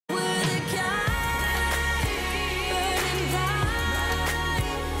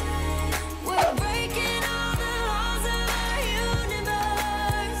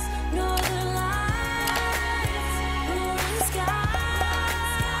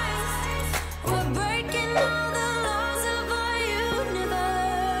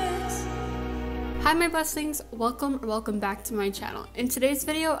Hi my blessings, welcome back to my channel. In today's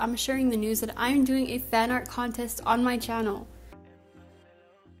video, I'm sharing the news that I'm doing a fan art contest on my channel.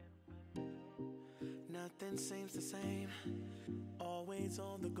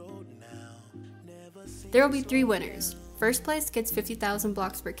 There will be 3 winners. First place gets 50,000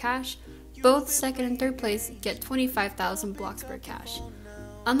 blocks per cash. Both second and third place get 25,000 blocks per cash.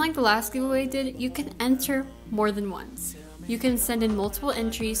 Unlike the last giveaway I did, you can enter more than once. You can send in multiple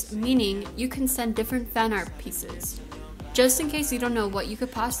entries, meaning you can send different fan art pieces. Just in case you don't know what you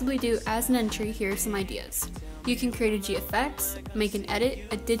could possibly do as an entry, here are some ideas. You can create a GFX, make an edit,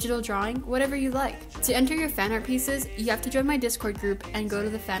 a digital drawing, whatever you like. To enter your fan art pieces, you have to join my Discord group and go to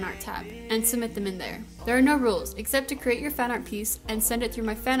the fan art tab and submit them in there. There are no rules except to create your fan art piece and send it through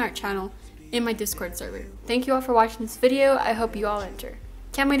my fan art channel in my Discord server. Thank you all for watching this video. I hope you all enter.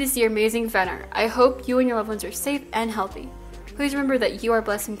 Can't wait to see your amazing fan art. I hope you and your loved ones are safe and healthy. Please remember that you are a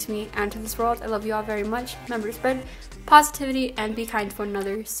blessing to me and to this world. I love you all very much. Remember to spread positivity and be kind to one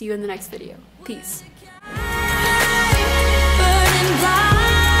another. See you in the next video. Peace.